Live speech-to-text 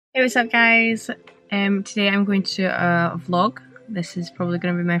Hey, what's up guys? Today I'm going to do a vlog. This is probably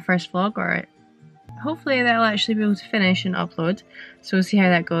going to be my first vlog, or hopefully that I'll actually be able to finish and upload. So we'll see how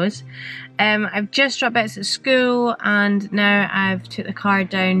that goes. I've just dropped Bets at school and now I've took the car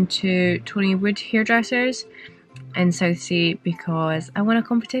down to Tony Wood Hairdressers in Southsea because I won a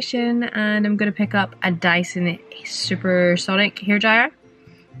competition and I'm going to pick up a Dyson Supersonic hairdryer.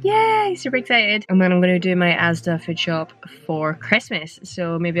 Yay! Super excited! And then I'm going to do my Asda food shop for Christmas.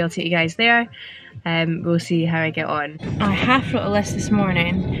 So maybe I'll take you guys there. We'll see how I get on. I half wrote a list this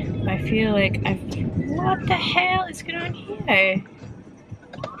morning, but I feel like what the hell is going on here?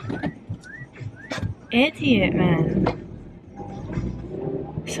 Idiot, man.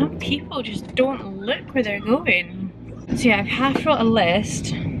 Some people just don't look where they're going. So yeah, I've half wrote a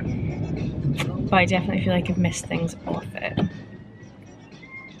list, but I definitely feel like I've missed things off it.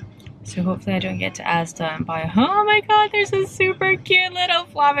 So hopefully I don't get to Asda and buy oh my god, there's a super cute little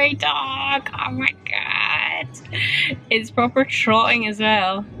fluffy dog. Oh my god. It's proper trotting as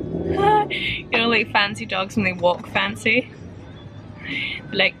well. You know, like fancy dogs when they walk fancy.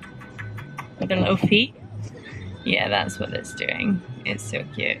 Like with their little feet. Yeah, that's what it's doing. It's so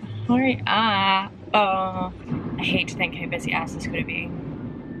cute. Alright, oh. I hate to think how busy Asda's gonna be.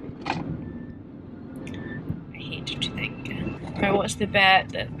 I hate to think. Right, what's the bet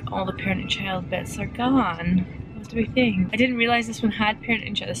that all the parent and child bets are gone? What do we think? I didn't realise this one had parent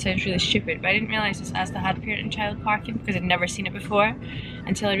and child. This sounds really stupid, but I didn't realise this Asda had parent and child parking because I'd never seen it before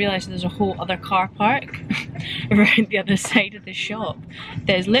until I realised there's a whole other car park around the other side of the shop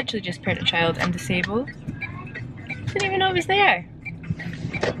that is literally just parent and child and disabled. Didn't even know it was there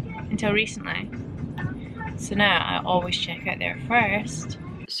until recently. So now I always check out there first.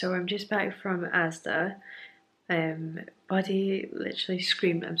 So I'm just back from Asda. Buddy literally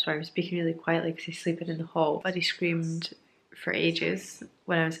screamed, I'm sorry I'm speaking really quietly because he's sleeping in the hall. Buddy screamed for ages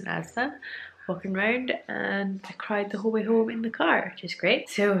when I was in Asda, walking around, and I cried the whole way home in the car, which is great.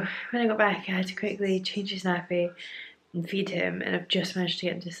 So when I got back I had to quickly change his nappy and feed him, and I've just managed to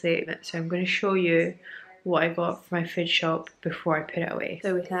get him to sleep. So I'm going to show you what I got for my food shop before I put it away.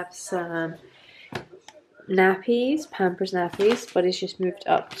 So we have some nappies, Pampers nappies. Buddy's just moved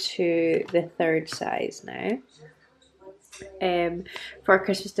up to the 3rd size now. For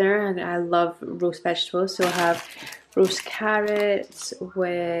Christmas dinner, I love roast vegetables, so I have roast carrots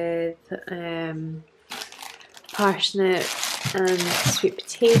with parsnip and sweet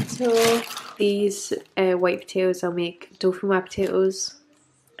potato. These white potatoes, I'll make tofu white potatoes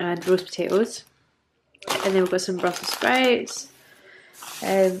and roast potatoes. And then we've got some Brussels sprouts.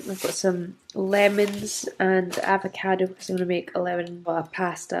 We've got some lemons and avocado because I'm going to make a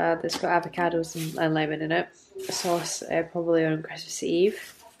pasta that's got avocados and lemon in it. A sauce probably on Christmas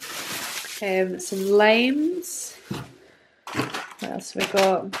Eve. Some limes. What else have we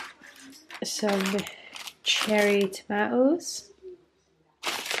got? Some cherry tomatoes.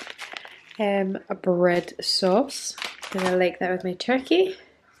 A bread sauce because I like that with my turkey.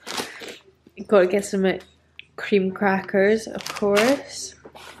 Got to get some cream crackers, of course.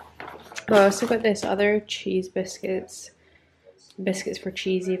 Oh, I also got this other cheese biscuits for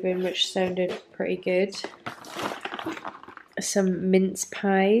cheese even, which sounded pretty good. Some mince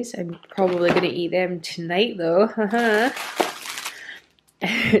pies. I'm probably going to eat them tonight though.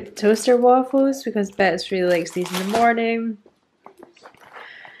 Toaster waffles because Bets really likes these in the morning.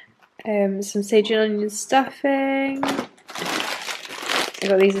 Some sage and onion stuffing. I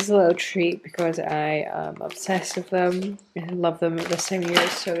got these as a little treat because I am obsessed with them. I love them at this time of year,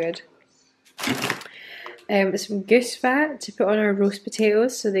 it's so good. Some goose fat to put on our roast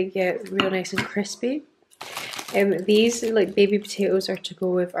potatoes so they get real nice and crispy. These like baby potatoes are to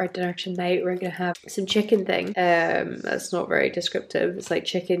go with our dinner tonight. We're going to have some chicken thing. That's not very descriptive. It's like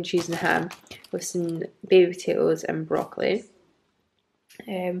chicken, cheese and ham with some baby potatoes and broccoli.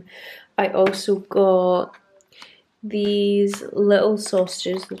 I also got these little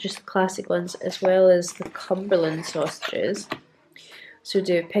sausages, just the classic ones, as well as the Cumberland sausages. So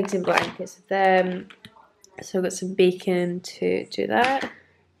do pigs in blankets of them. So I've got some bacon to do that.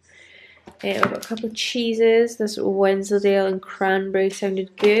 I've got a couple of cheeses. This Wensleydale and cranberry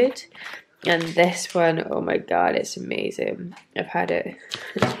sounded good. And this one, oh my god, it's amazing. I've had it.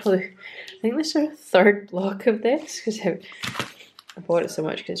 It's probably, I think this is our 3rd block of this because I bought it so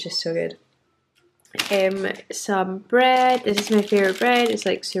much because it's just so good. Some bread. This is my favourite bread. It's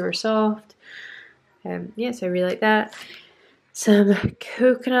like super soft. Yeah, so I really like that. Some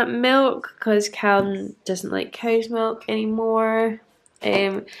coconut milk because Calvin doesn't like cow's milk anymore.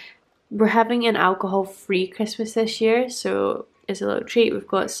 We're having an alcohol-free Christmas this year, so it's a little treat. We've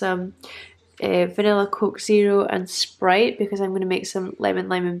got some vanilla Coke Zero and Sprite because I'm going to make some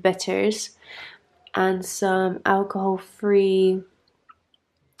lemon bitters, and some alcohol-free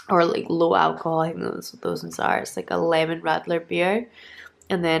or like low alcohol, I think those ones are. It's like a lemon radler beer,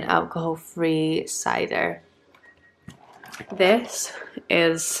 and then alcohol-free cider. This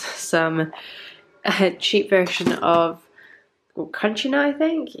is some cheap version of Crunchy Nut, I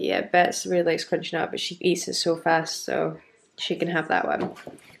think. Yeah, Bets really likes Crunchy Nut, but she eats it so fast, so she can have that one.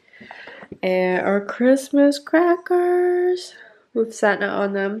 Our Christmas crackers with Santa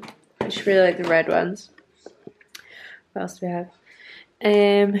on them. I just really like the red ones. What else do we have?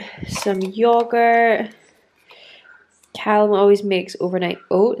 Some yogurt. Callum always makes overnight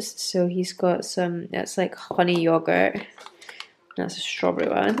oats, so he's got some, that's like honey yogurt. That's a strawberry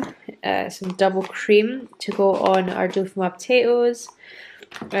one. Some double cream to go on our dauphinoise potatoes.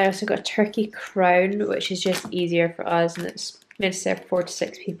 I also got a turkey crown, which is just easier for us, and it's meant to serve 4 to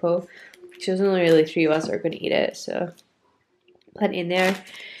 6 people. So there's only really 3 of us that are going to eat it, so plenty in there.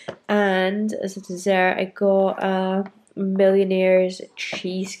 And as a dessert, I got a Millionaire's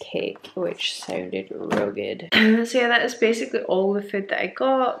cheesecake, which sounded real good. So yeah, that is basically all the food that I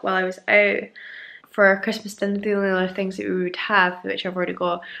got while I was out. For our Christmas dinner, the only other things that we would have, which I've already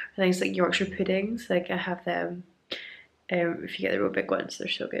got, are things like Yorkshire puddings. Like I have them, if you get the real big ones, they're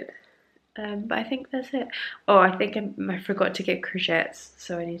so good. But I think that's it. Oh, I think I forgot to get courgettes,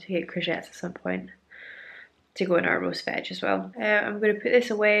 so I need to get courgettes at some point to go in our roast veg as well. I'm going to put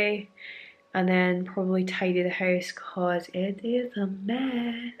this away and then probably tidy the house because it is a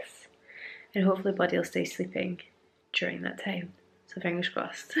mess. And hopefully Buddy will stay sleeping during that time. So fingers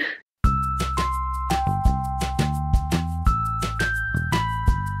crossed.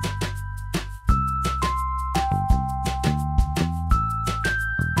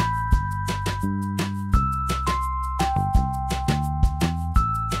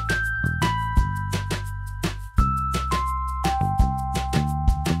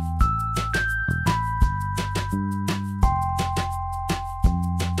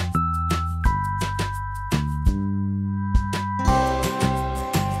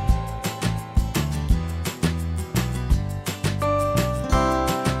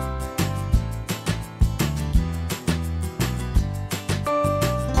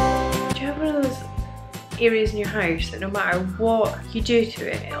 Areas in your house that no matter what you do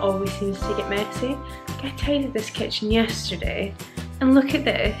to it, it always seems to get messy. Like I tidied this kitchen yesterday and look at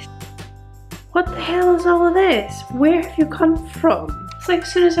this. What the hell is all of this? Where have you come from? It's like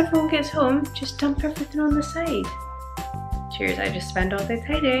as soon as everyone gets home, just dump everything on the side. Cheers, I just spend all day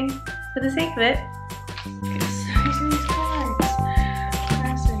tidying for the sake of it. Look at the size of these bags.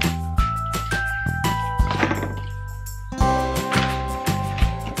 Massive.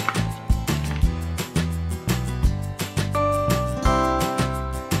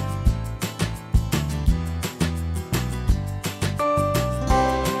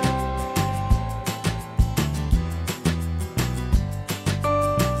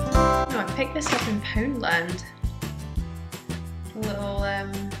 Picked this up in Poundland. A little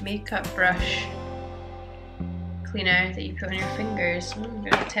makeup brush cleaner that you put on your fingers. I'm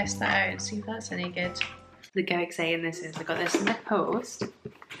gonna test that out and see if that's any good. Look how exciting this is. I got this in the post,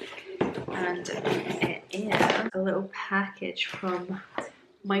 and it is a little package from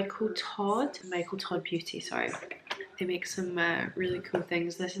Michael Todd Beauty, sorry. They make some really cool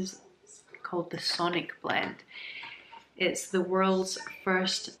things. This is called the Sonic Blend. It's the world's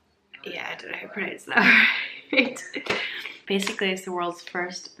first, yeah, I don't know how to pronounce that right. Basically, it's the world's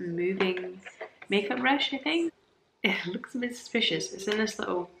first moving makeup brush, I think. It looks a bit suspicious. It's in this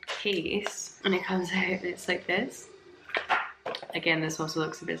little case, and it comes out and it's like this. Again, this also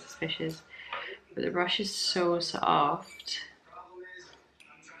looks a bit suspicious, but the brush is so soft.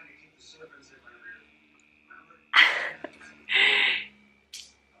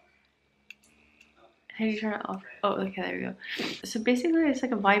 How do you turn it off? Oh, okay, there we go. So basically it's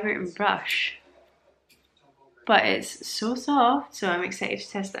like a vibrating brush, but it's so soft, so I'm excited to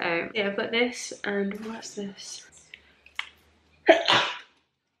test it out. Yeah, I've got this, and what's this?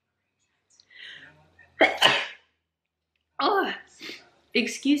 Oh,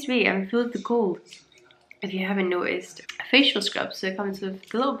 excuse me, I'm full of the cold. If you haven't noticed, a facial scrub. So it comes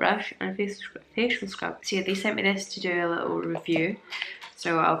with a little brush and a facial scrub. So yeah, they sent me this to do a little review.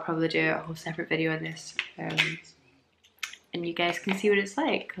 So I'll probably do a whole separate video on this. And you guys can see what it's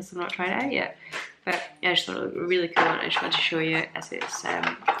like, because I'm not trying it out yet. But yeah, I just thought it looked really cool, and I just wanted to show you as it's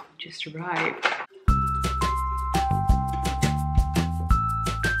just arrived.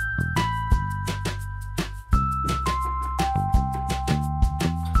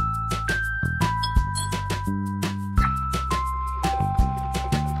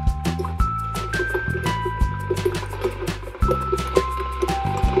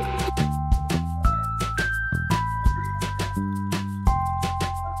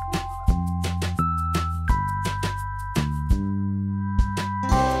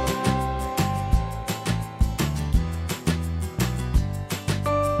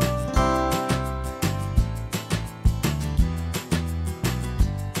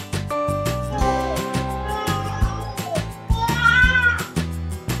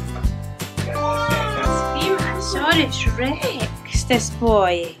 it's Rex, this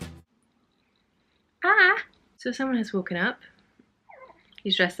boy. Ah! So someone has woken up.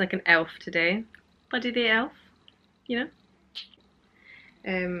 He's dressed like an elf today. Buddy the elf, you know?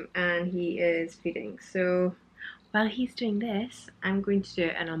 And he is feeding. So while he's doing this, I'm going to do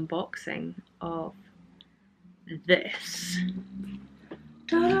an unboxing of this.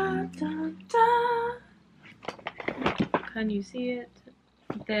 Da, da, da. Can you see it?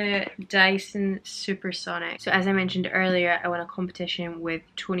 The Dyson Supersonic. So as I mentioned earlier, I won a competition with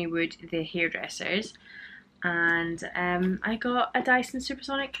Tony Wood, the hairdressers, and I got a Dyson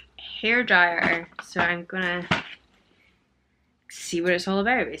Supersonic hairdryer. So I'm gonna see what it's all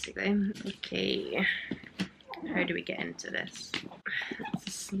about, basically. Okay, how do we get into this? It's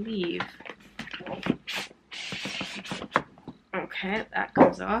a sleeve. Okay, that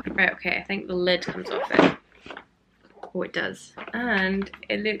comes off. Right, okay, I think the lid comes off it. Oh, it does. And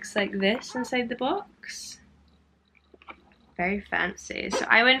it looks like this inside the box. Very fancy. So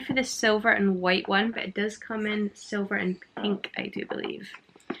I went for the silver and white one, but it does come in silver and pink, I do believe.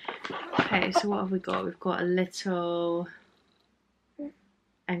 Okay, so what have we got? We've got a little...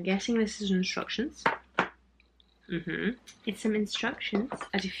 I'm guessing this is instructions. It's some instructions.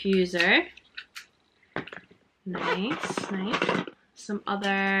 A diffuser. Nice, nice. Some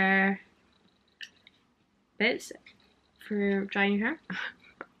other bits for drying your hair.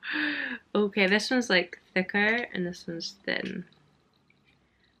 Okay, this one's like thicker and this one's thin.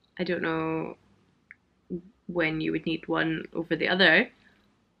 I don't know when you would need one over the other.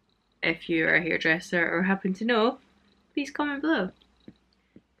 If you're a hairdresser or happen to know, please comment below,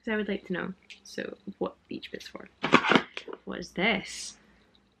 because I would like to know. So what each bit's for. What is this?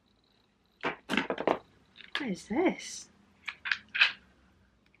 What is this?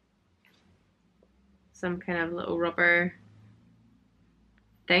 Some kind of little rubber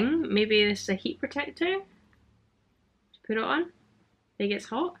thing. Maybe this is a heat protector to put it on if it gets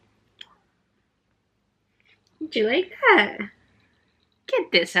hot. Do you like that?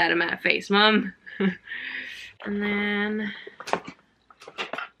 Get this out of my face, Mum. And then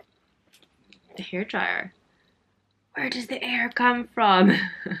the hairdryer. Where does the air come from?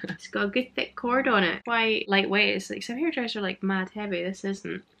 It's got a good thick cord on it. Quite lightweight. It's like some hairdryers are like mad heavy. This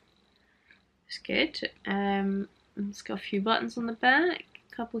isn't. It's good. It's got a few buttons on the back.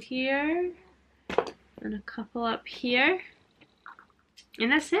 A couple here. And a couple up here.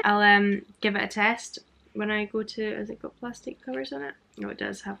 And that's it. I'll give it a test when I go to... Has it got plastic covers on it? No, it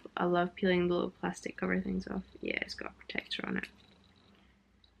does have... I love peeling the little plastic cover things off. Yeah, it's got a protector on it.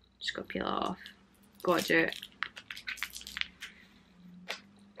 Just gotta peel it off. Gotta do it.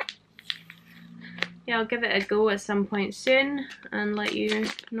 Yeah, I'll give it a go at some point soon and let you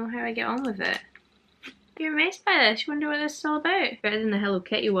know how I get on with it. You're amazed by this. You wonder what this is all about. Better than the Hello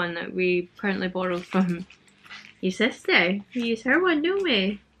Kitty one that we currently borrowed from your sister. We use her one, don't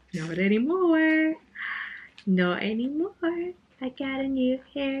we? Not anymore. Not anymore. I got a new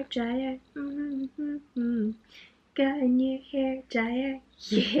hair dryer. Got a new hair dryer.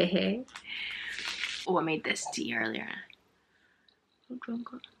 Yeah. Oh, I made this tea earlier. So drunk.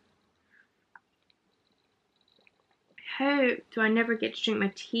 How do I never get to drink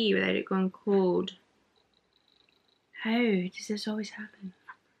my tea without it going cold? How does this always happen?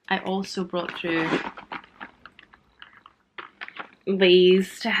 I also brought through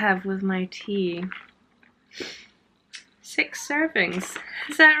these to have with my tea. 6 servings.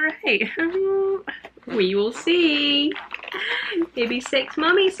 Is that right? We will see. Maybe 6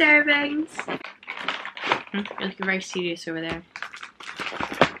 mummy servings. You're looking very serious over there.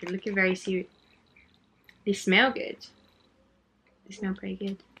 You're looking very serious. They smell good. They smell pretty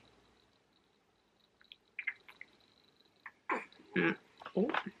good. Oh.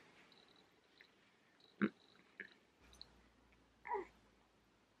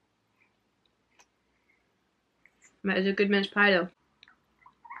 That is a good mince pie though.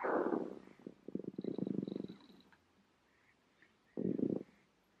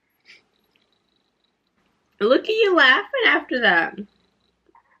 Look at you laughing after that.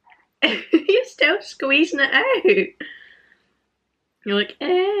 You're still squeezing it out. You're like,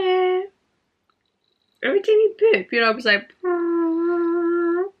 eh. Every time you poop, you're always like,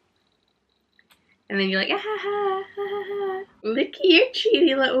 and then you're like, ah, ha, ha, ha, ha. Look at your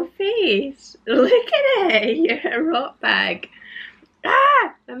cheery little face. Look at it. You're a rot bag.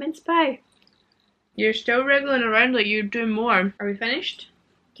 Ah, a mince pie. You're still wriggling around like you're doing more. Are we finished?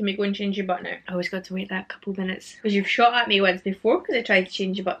 Can we go and change your butt now? I always got to wait that couple minutes. Because you've shot at me once before because I tried to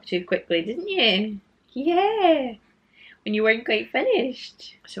change your butt too quickly, didn't you? Yeah. When you weren't quite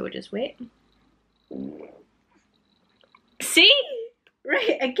finished. So we'll just wait. See?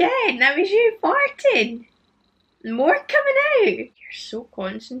 Right, again. That was you farting. More coming out! You're so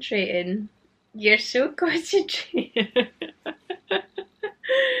concentrating. You're so concentrating.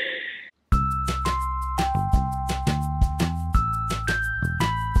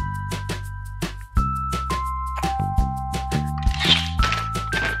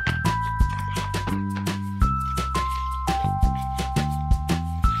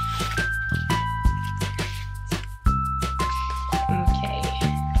 Okay.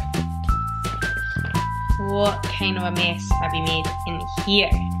 What kind of a mess have you made in here?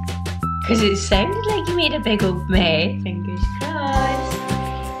 Because it sounded like you made a big old mess. Fingers crossed.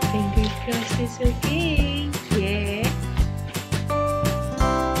 Fingers crossed it's okay. Yeah.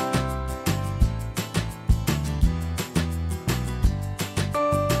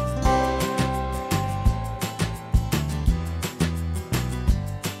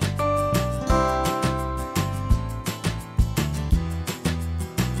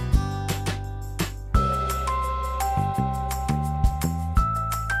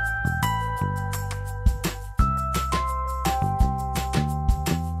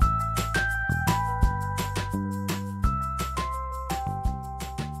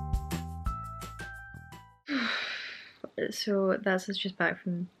 So that's us just back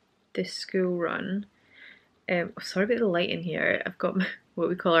from the school run. Sorry about the light in here. I've got what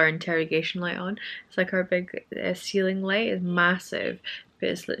we call our interrogation light on. It's like our big ceiling light. It's massive, but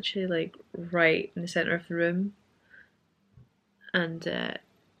it's literally like right in the center of the room, and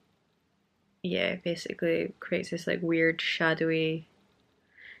yeah, basically creates this like weird shadowy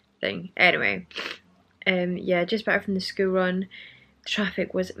thing. Anyway, yeah, just back from the school run.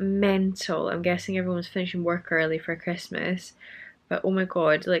 Traffic was mental. I'm guessing everyone was finishing work early for Christmas, but oh my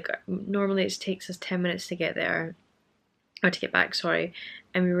god, like normally it takes us 10 minutes to get there, or to get back, sorry,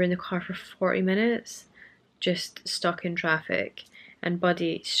 and we were in the car for 40 minutes, just stuck in traffic, and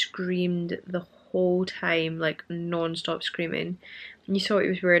Buddy screamed the whole time, like non-stop screaming. And you saw what he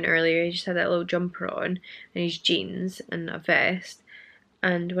was wearing earlier. He just had that little jumper on and his jeans and a vest.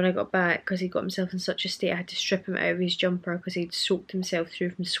 And when I got back, because he got himself in such a state, I had to strip him out of his jumper because he'd soaked himself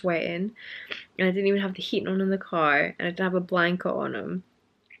through from sweating. And I didn't even have the heating on in the car, and I didn't have a blanket on him.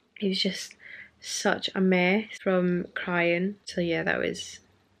 He was just such a mess from crying. So yeah, that was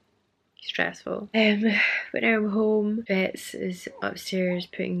stressful. But now I'm home. Bets is upstairs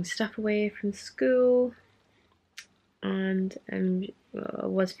putting stuff away from school. And well, I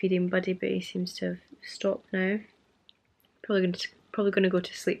was feeding Buddy, but he seems to have stopped now. Probably gonna go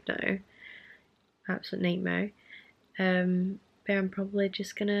to sleep now. Absolute nightmare. But I'm probably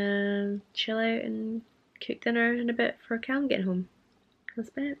just gonna chill out and cook dinner in a bit for Cam getting home. That's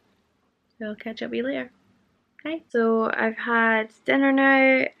about it. So I'll catch up with you later. Okay. So I've had dinner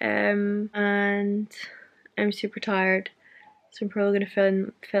now, and I'm super tired. So I'm probably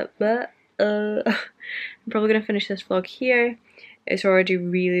gonna I'm probably gonna finish this vlog here. It's already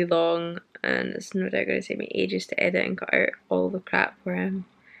really long, and it's no doubt gonna take me ages to edit and cut out all the crap where I'm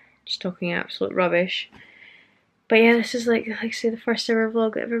just talking absolute rubbish. But yeah, this is like I say, the first ever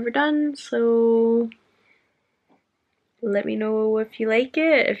vlog that I've ever done, so let me know if you like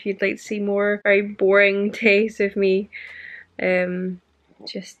it, if you'd like to see more very boring days of me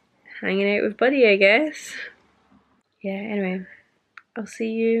just hanging out with Buddy, I guess. Yeah, anyway, I'll see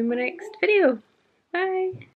you in my next video. Bye!